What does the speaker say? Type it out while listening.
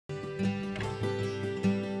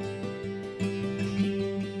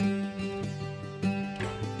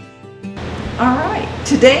All right,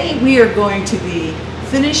 today we are going to be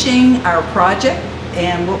finishing our project,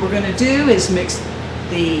 and what we're going to do is mix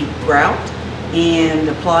the grout and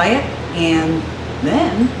apply it, and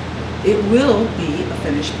then it will be a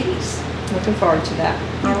finished piece. Looking forward to that.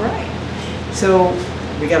 All right, so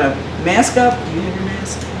we got a mask up. Do you have your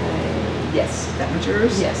mask? Yes. That one's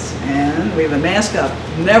yours? Yes. And we have a mask up.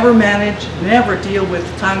 Never never deal with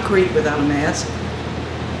concrete without a mask.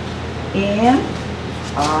 And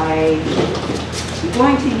I'm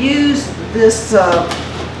going to use this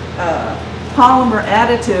polymer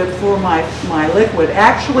additive for my liquid.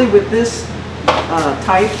 Actually, with this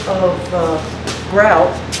type of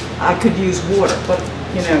grout, I could use water, but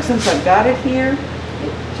you know, since I've got it here,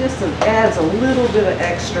 it just adds a little bit of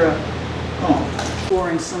extra oomph.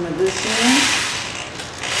 Pouring some of this in.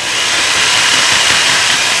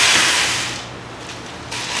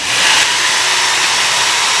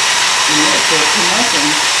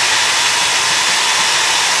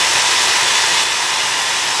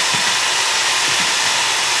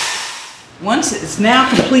 Once it's now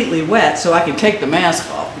completely wet, so I can take the mask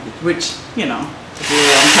off, which, you know, is a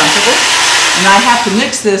little uncomfortable. And I have to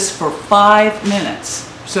mix this for 5 minutes.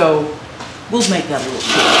 So we'll make that a little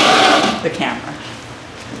clearer, the camera.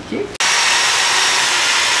 Thank you.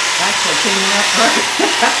 Actually cleaning up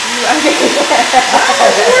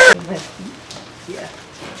right. Yeah.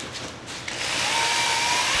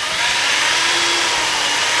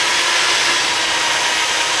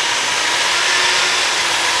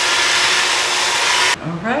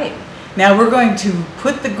 All right, now we're going to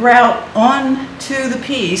put the grout onto the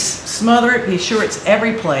piece, smother it, be sure it's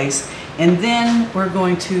every place, and then we're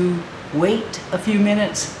going to wait a few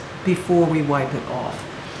minutes before we wipe it off,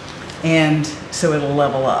 and so it'll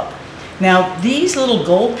level up. Now these little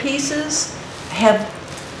gold pieces have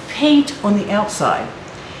paint on the outside,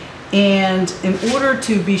 and in order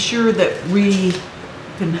to be sure that we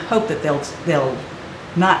can hope that they'll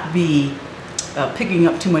not be picking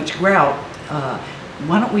up too much grout,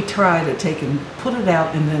 why don't we try to take and put it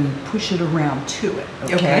out and then push it around to it,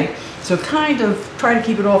 okay? So kind of try to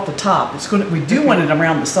keep it off the top. We do want it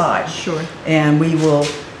around the side. Sure. And we will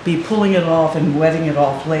be pulling it off and wetting it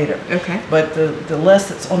off later. Okay. But the less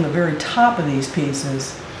that's on the very top of these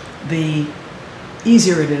pieces, the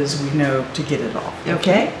easier it is, we know, to get it off,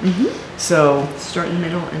 okay? Mm-hmm. So start in the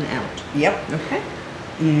middle and out. Yep. Okay.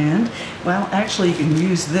 And, well, actually you can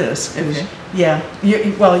use this. Okay. Yeah,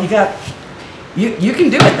 you can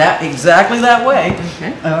do it exactly that way.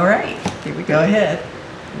 Okay. All right. Here we go. Go ahead.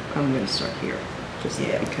 I'm going to start here, just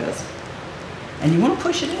because. And you want to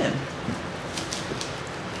push it in.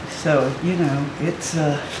 So, you know, it's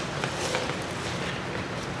so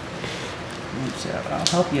I'll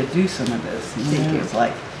help you do some of this. Thank you. It's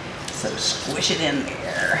like, so squish it in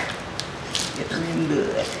there. Get it real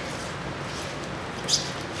good.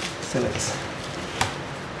 So it's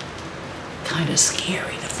kind of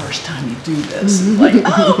scary the first time you do this. It's like,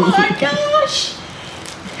 oh my gosh!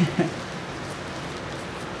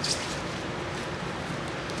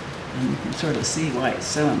 And you can sort of see why it's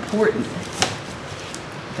so important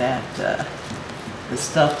that the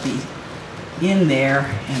stuff be in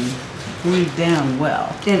there and glued down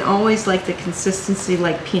well. And always like the consistency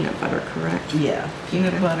like peanut butter, correct? Yeah,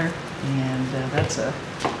 peanut butter, and that's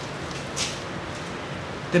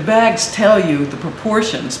the bags tell you the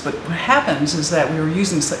proportions, but what happens is that we were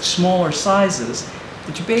using such smaller sizes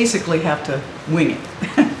that you basically have to wing it.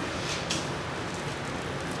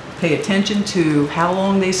 Pay attention to how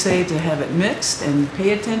long they say to have it mixed, and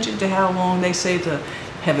pay attention to how long they say to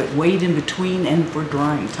have it weighed in between and for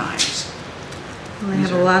drying times. Well, I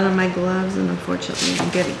have a lot on my gloves, and unfortunately I'm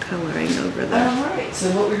getting coloring over there. All right, so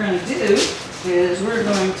what we're going to do is we're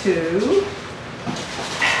going to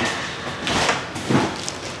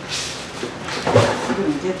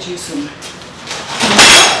get you some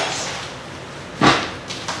gloves.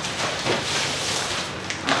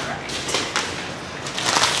 All right.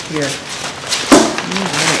 Here. All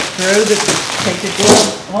right. Take the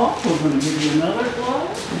glove off. We're going to give you another glove.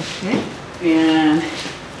 Okay. And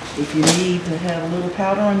if you need to have a little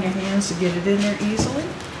powder on your hands to get it in there easily,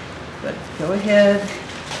 but go ahead.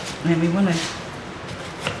 And we want to,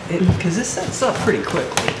 because this sets up pretty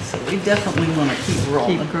quickly, so we definitely want to keep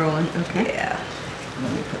rolling. Keep rolling. Okay. Yeah.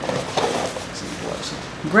 Let me put some gloves on.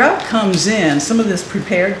 Grout comes in, some of this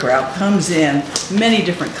prepared grout comes in many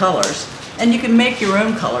different colors, and you can make your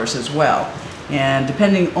own colors as well. And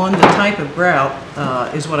depending on the type of grout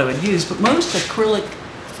is what I would use, but most acrylic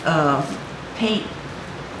paint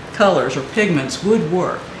colors or pigments would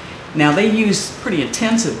work. Now they use pretty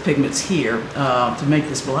intensive pigments here to make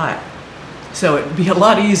this black. So it'd be a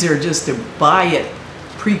lot easier just to buy it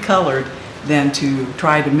pre-colored than to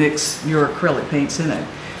try to mix your acrylic paints in it.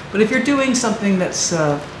 But if you're doing something that's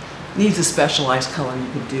needs a specialized color, you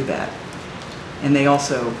could do that. And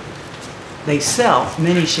they sell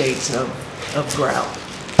many shades of grout.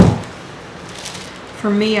 For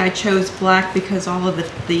me, I chose black because all of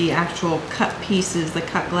the actual cut pieces, the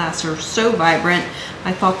cut glass, are so vibrant.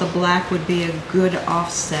 I thought the black would be a good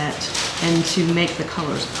offset and to make the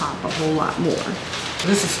colors pop a whole lot more.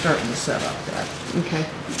 This is starting to set up there. Okay.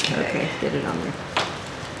 Okay. Get it on there.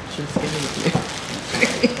 Just get it on there.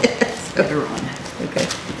 Get her on. Okay.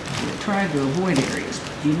 I tried to avoid areas,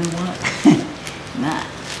 but you know what? Not.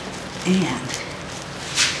 And.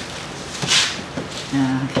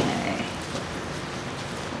 Okay.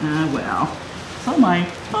 Well. So I'm like,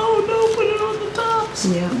 oh no, put it on the tops.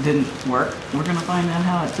 Yeah. It didn't work. We're going to find out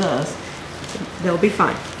how it does. They'll be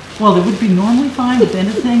fine. Well, it would be normally fine, but then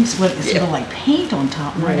it's sort of like paint on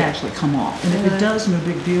top might Right. actually come off. And if it does, no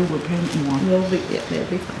big deal, we'll paint more. They'll be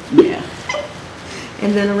fine. Yeah.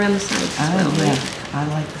 And then around the sides as well, Yeah, right? I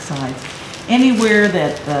like the sides. Anywhere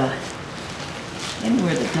that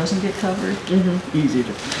doesn't get covered, easy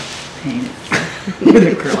to paint it with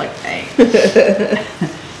acrylic paint.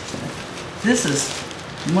 This is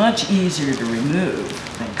much easier to remove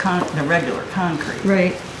than the regular concrete.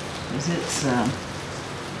 Right. Because it's,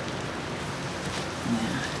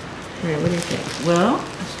 Right, what do you think? well,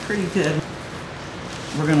 it's pretty good.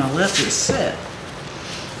 We're going to let this sit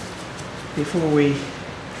before we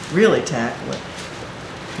really tackle it.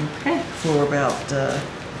 Okay. For about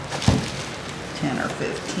 10 or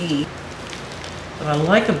 15. What I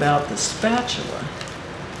like about the spatula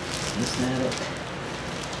is that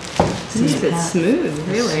It's smooth,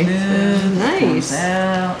 really. smooth, Nice. comes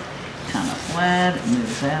out, kind of flat, it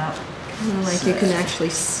moves out. Kind of like you can actually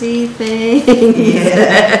see things.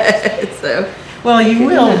 Yeah. So. Well, you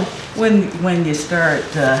will when you start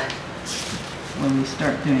when we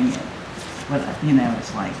start doing it. But you know,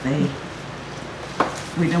 it's like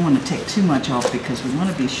we don't want to take too much off because we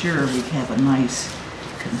want to be sure we have a nice,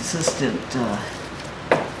 consistent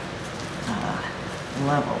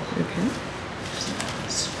level. Okay. So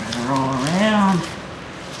spread her all around.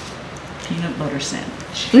 Peanut butter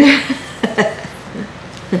sandwich.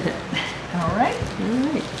 All right.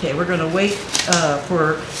 All right. Okay, we're going to wait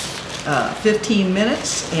for 15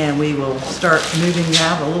 minutes, and we will start moving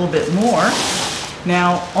out a little bit more.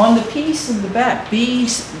 Now, on the piece in the back,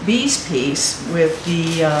 B's piece with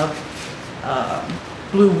the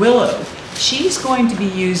blue willow, she's going to be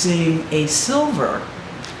using a silver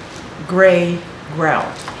gray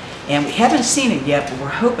grout. And we haven't seen it yet, but we're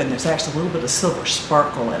hoping there's actually a little bit of silver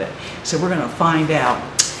sparkle in it. So we're going to find out.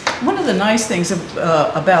 One of the nice things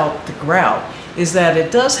about the grout is that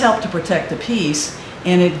it does help to protect the piece,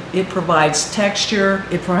 and it provides texture,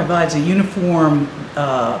 it provides a uniform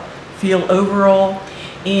feel overall.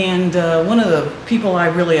 And one of the people I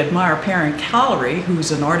really admire, Perrin Callery,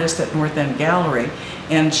 who's an artist at North End Gallery,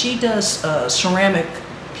 and she does ceramic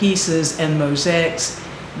pieces and mosaics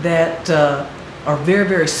that are very,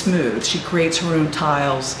 very smooth. She creates her own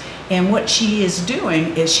tiles. And what she is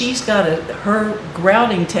doing is she's got her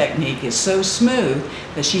grouting technique is so smooth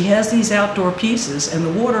that she has these outdoor pieces and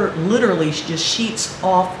the water literally just sheets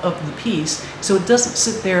off of the piece, so it doesn't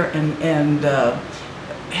sit there and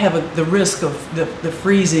have the risk of the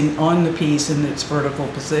freezing on the piece in its vertical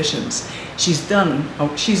positions. She's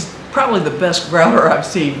probably the best grouter I've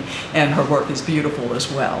seen, and her work is beautiful as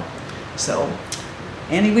well. So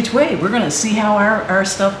any which way, we're going to see how our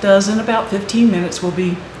stuff does. In about 15 minutes, we'll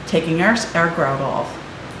be taking our grout off.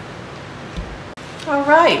 All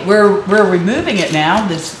right, we're removing it now.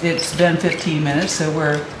 It's been 15 minutes, so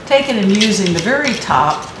we're taking and using the very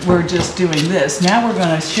top. We're just doing this. Now we're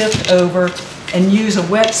going to shift over and use a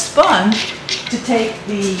wet sponge to take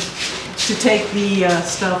the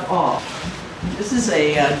stuff off. This is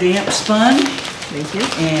a damp sponge. Thank you.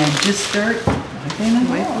 And just start wiping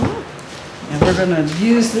it off. And we're going to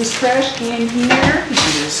use this trash can here. You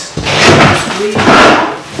just squeeze it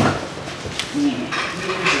out.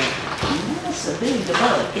 And that's a big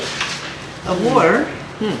bucket of water.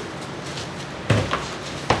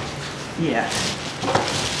 Yeah.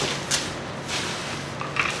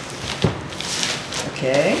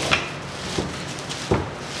 Okay.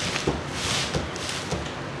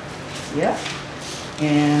 Yep.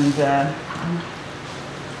 And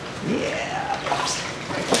yeah.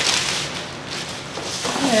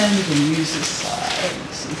 And you can use this side.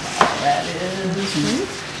 See how that is.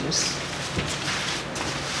 Just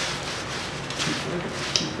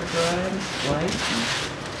keep her dry, light.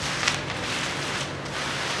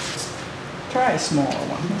 Try a smaller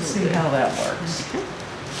one. Let's see how that works.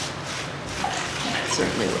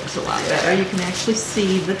 certainly looks a lot better. You can actually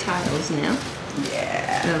see the tiles now.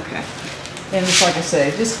 Yeah. Okay. And it's like I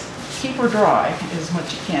say, just keep her dry as much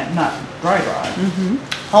as you can. Not dry.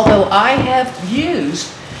 Mm-hmm. Although I have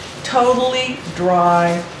used totally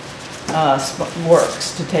dry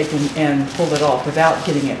works to take and pull it off without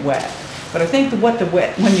getting it wet. But I think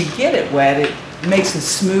when you get it wet, it makes a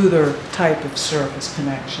smoother type of surface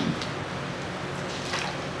connection.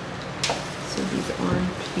 So these orange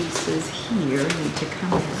pieces here need to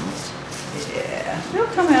come out. Yeah, they'll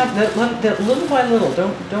come out little by little.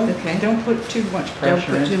 Don't put too much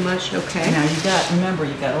pressure. Don't put too much. Okay. Now remember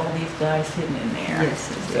you got all these guys hidden in there.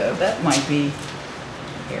 Yes. So that might be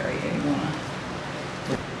the area you wanna.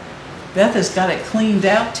 Beth has got it cleaned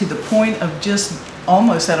out to the point of just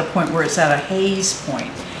almost at a point where it's at a haze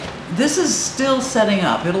point. This is still setting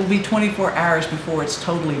up. It'll be 24 hours before it's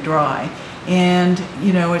totally dry. And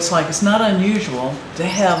you know, it's not unusual to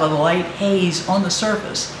have a light haze on the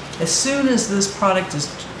surface. As soon as this product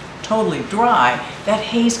is totally dry, that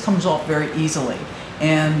haze comes off very easily.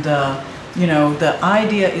 And you know, the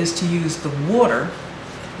idea is to use the water,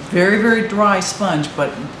 very, very dry sponge,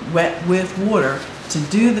 but wet with water, to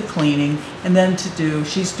do the cleaning, and then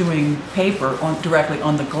she's doing paper directly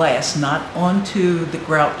on the glass, not onto the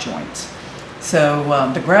grout joints. So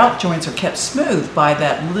the grout joints are kept smooth by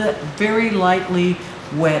that very lightly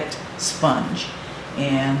wet sponge.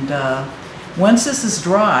 And once this is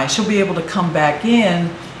dry, she'll be able to come back in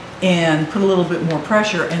and put a little bit more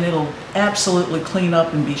pressure, and it'll absolutely clean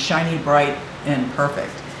up and be shiny, bright, and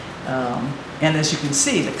perfect. And as you can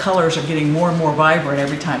see, the colors are getting more and more vibrant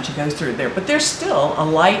every time she goes through there. But there's still a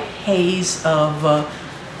light haze of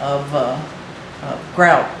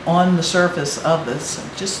grout on the surface of this,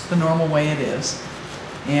 just the normal way it is.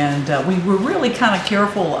 And we were really kind of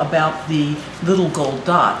careful about the little gold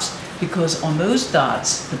dots, because on those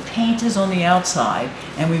dots, the paint is on the outside,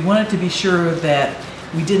 and we wanted to be sure that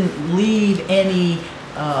we didn't leave any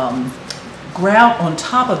grout on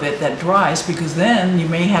top of it that dries, because then you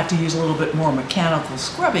may have to use a little bit more mechanical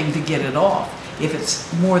scrubbing to get it off if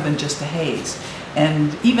it's more than just a haze.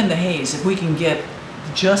 And even the haze, if we can get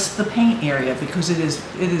just the paint area, because it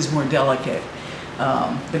is more delicate.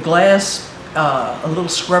 The glass, a little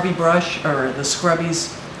scrubby brush, or the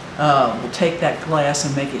scrubbies will take that glass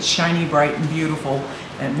and make it shiny, bright, and beautiful.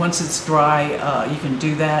 And once it's dry, you can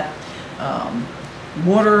do that.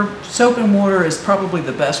 Soap and water is probably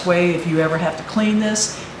the best way if you ever have to clean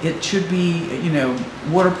this. It should be, you know,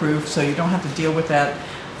 waterproof, so you don't have to deal with that.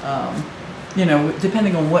 You know,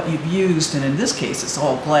 depending on what you've used, and in this case, it's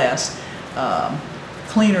all glass.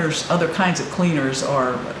 Cleaners, other kinds of cleaners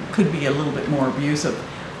could be a little bit more abusive.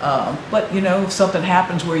 But you know, if something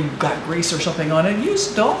happens where you've got grease or something on it,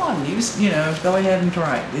 use Dawn. Go ahead and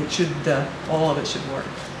try it. It should, all of it should work.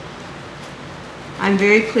 I'm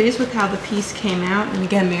very pleased with how the piece came out. And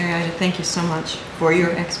again, Mary Ida, thank you so much for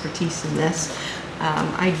your expertise in this.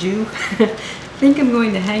 I do think I'm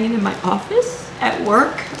going to hang it in my office at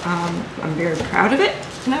work. I'm very proud of it,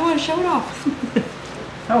 and I want to show it off.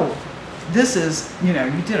 Oh, this is, you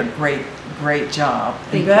did a great job.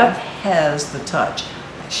 Thank Beth you. has the touch.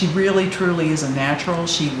 She really, truly is a natural.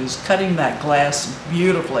 She was cutting that glass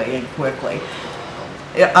beautifully and quickly.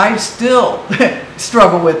 I still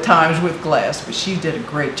struggle with times with glass, but she did a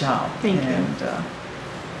great job. Thank you.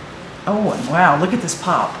 Oh, and wow, look at this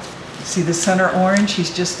pop. See the center orange?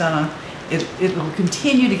 She's just done it will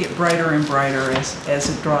continue to get brighter and brighter as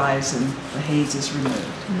it dries and the haze is removed.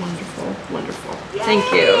 Wonderful, wonderful. Yay!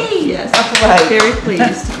 Thank you. Yes, All right. very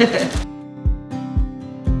pleased.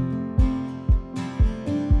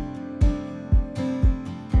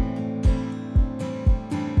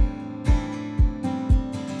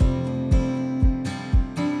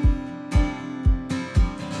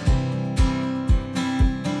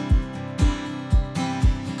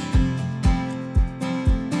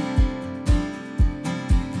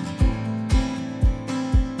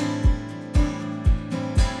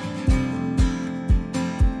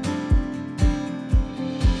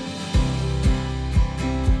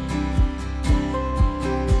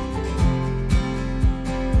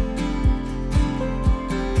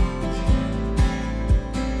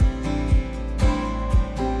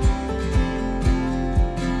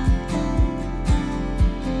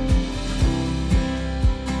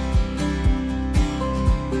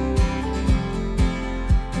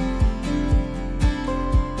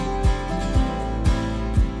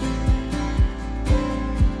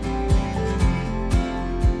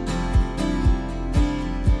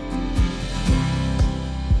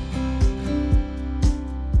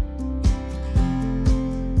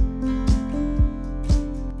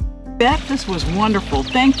 Beth, this was wonderful.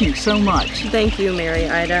 Thank you so much. Thank you, Mary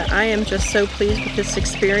Ida. I am just so pleased with this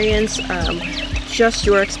experience. Just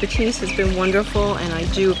your expertise has been wonderful, and I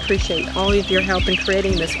do appreciate all of your help in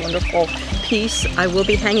creating this wonderful piece. I will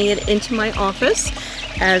be hanging it into my office,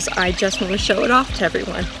 as I just want to show it off to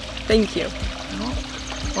everyone. Thank you.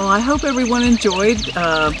 Well, I hope everyone enjoyed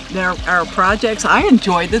our projects. I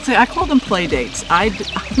enjoyed this. I call them play dates. I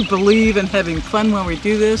believe in having fun when we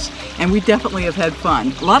do this, and we definitely have had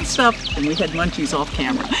fun. A lot of stuff, and we had munchies off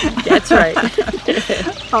camera. That's right.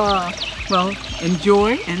 Well,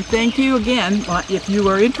 enjoy, and thank you again. If you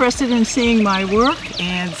are interested in seeing my work,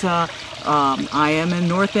 and I am in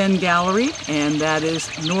North End Gallery, and that is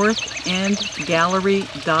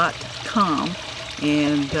northendgallery.com.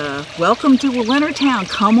 And welcome to Leonardtown.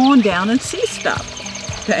 Come on down and see stuff.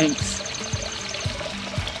 Thanks.